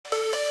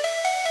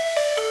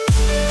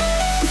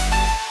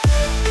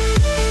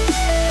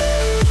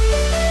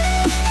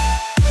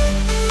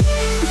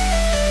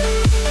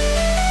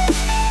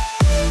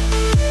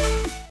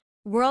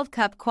World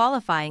Cup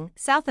qualifying,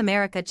 South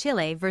America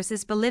Chile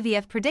vs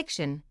Bolivia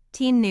prediction,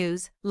 team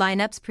news,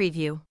 lineups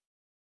preview.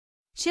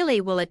 Chile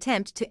will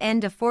attempt to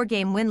end a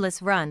 4-game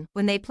winless run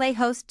when they play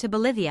host to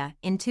Bolivia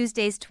in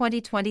Tuesday's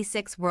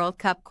 2026 World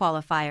Cup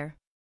qualifier.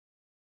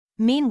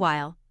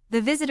 Meanwhile,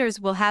 the visitors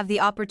will have the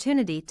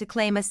opportunity to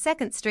claim a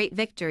second straight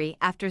victory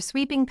after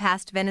sweeping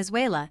past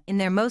Venezuela in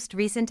their most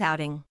recent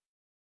outing.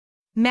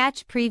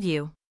 Match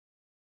preview.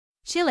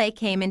 Chile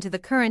came into the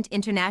current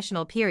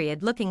international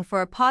period looking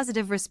for a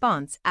positive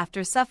response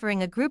after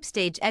suffering a group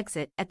stage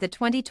exit at the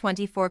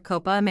 2024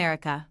 Copa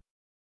America.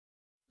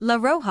 La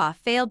Roja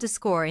failed to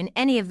score in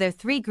any of their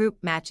 3 group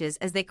matches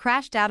as they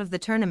crashed out of the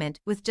tournament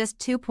with just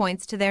 2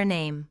 points to their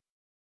name.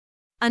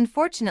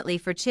 Unfortunately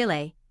for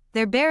Chile,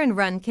 their barren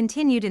run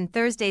continued in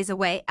Thursday's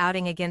away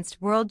outing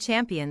against world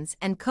champions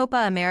and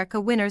Copa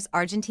America winners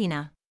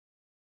Argentina.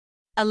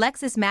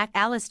 Alexis Mac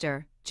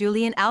Allister,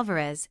 Julian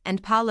Alvarez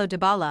and Paulo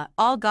Dybala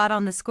all got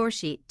on the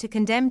scoresheet to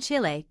condemn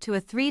Chile to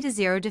a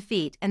 3-0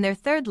 defeat and their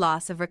third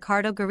loss of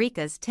Ricardo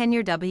Gareca's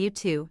tenure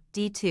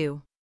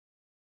W2-D2.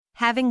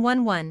 Having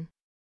won 1,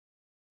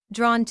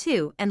 drawn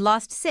 2 and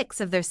lost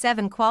 6 of their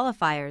 7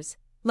 qualifiers,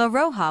 La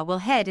Roja will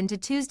head into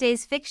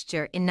Tuesday's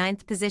fixture in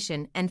 9th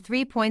position and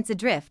 3 points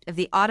adrift of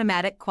the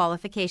automatic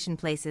qualification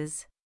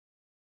places.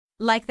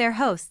 Like their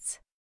hosts,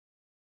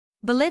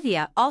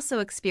 Bolivia also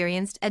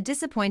experienced a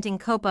disappointing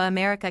Copa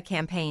America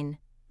campaign,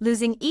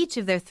 losing each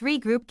of their 3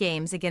 group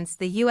games against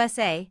the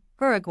USA,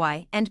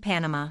 Uruguay and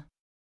Panama.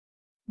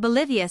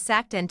 Bolivia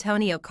sacked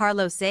Antonio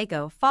Carlos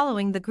Zago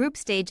following the group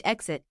stage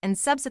exit and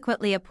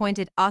subsequently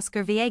appointed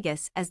Oscar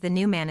Villegas as the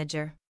new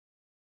manager.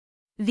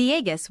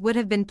 Villegas would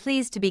have been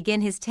pleased to begin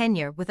his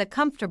tenure with a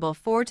comfortable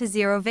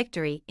 4-0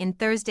 victory in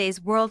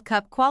Thursday's World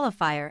Cup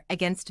qualifier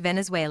against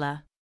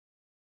Venezuela.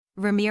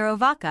 Ramiro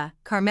Vaca,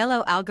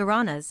 Carmelo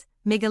Algaranas,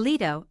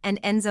 Miguelito and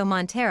Enzo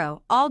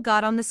Montero all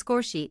got on the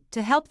scoresheet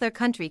to help their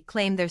country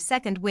claim their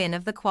second win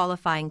of the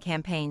qualifying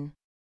campaign.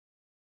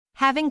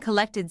 Having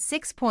collected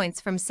 6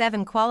 points from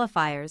 7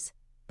 qualifiers,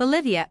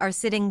 Bolivia are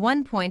sitting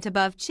 1 point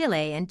above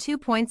Chile and 2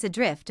 points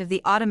adrift of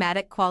the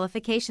automatic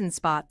qualification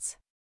spots.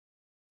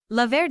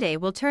 La Verde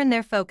will turn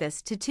their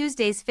focus to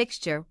Tuesday's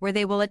fixture where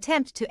they will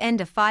attempt to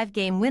end a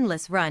 5-game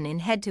winless run in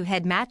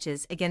head-to-head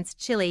matches against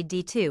Chile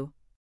D2.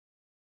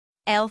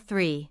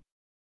 L3.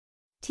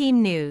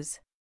 Team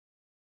news.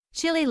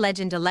 Chile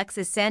legend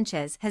Alexis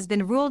Sanchez has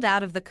been ruled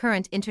out of the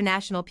current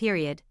international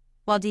period,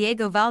 while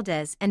Diego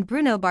Valdez and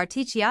Bruno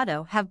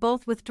Barticciado have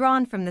both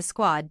withdrawn from the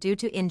squad due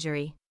to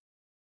injury.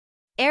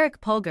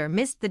 Eric Pulgar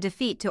missed the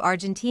defeat to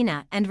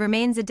Argentina and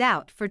remains a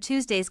doubt for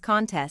Tuesday's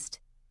contest,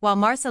 while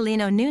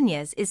Marcelino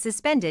Núñez is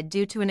suspended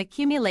due to an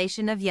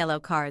accumulation of yellow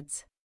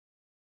cards.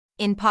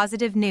 In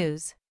positive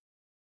news,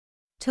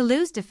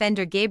 Toulouse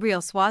defender Gabriel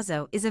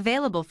Suazo is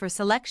available for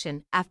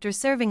selection after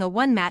serving a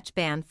 1-match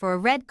ban for a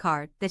red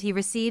card that he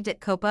received at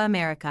Copa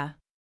America.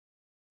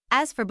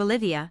 As for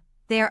Bolivia,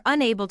 they are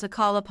unable to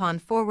call upon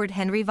forward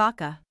Henry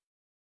Vaca,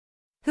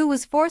 who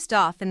was forced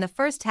off in the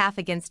first half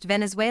against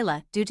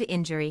Venezuela due to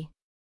injury.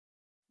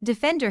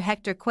 Defender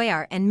Hector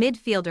Cuellar and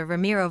midfielder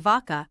Ramiro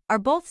Vaca are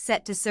both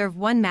set to serve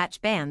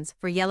 1-match bans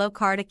for yellow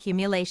card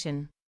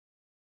accumulation.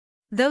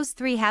 Those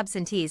 3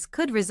 absentees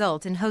could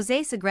result in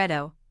José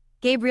Sagredo,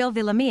 Gabriel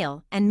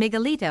Villamil and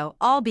Miguelito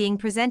all being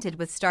presented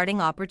with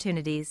starting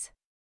opportunities.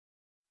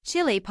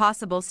 Chile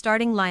possible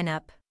starting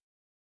lineup: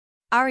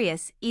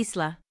 Arias,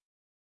 Isla,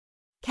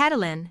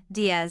 Catalan,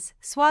 Diaz,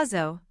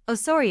 Suazo,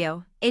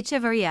 Osorio,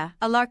 Echeverria,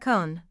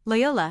 Alarcón,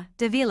 Loyola,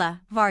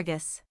 Davila,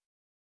 Vargas.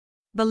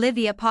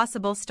 Bolivia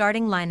possible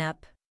starting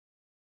lineup: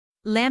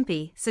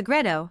 Lampi,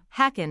 Sagredo,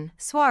 Hacken,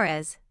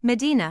 Suarez,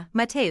 Medina,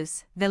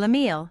 Mateus,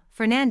 Villamil,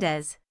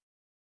 Fernandez,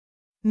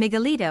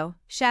 Miguelito,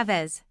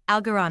 Chavez,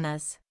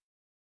 Algaranas.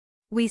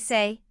 We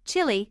say,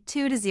 Chile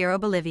 2-0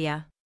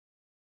 Bolivia.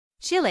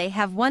 Chile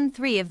have won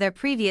 3 of their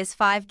previous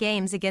 5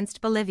 games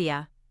against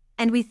Bolivia,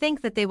 and we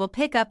think that they will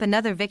pick up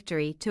another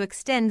victory to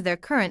extend their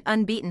current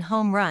unbeaten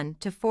home run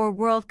to 4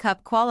 World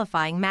Cup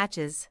qualifying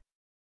matches.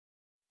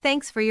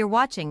 Thanks for your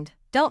watching.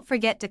 Don't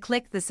forget to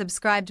click the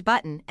subscribed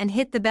button and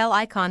hit the bell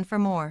icon for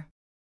more.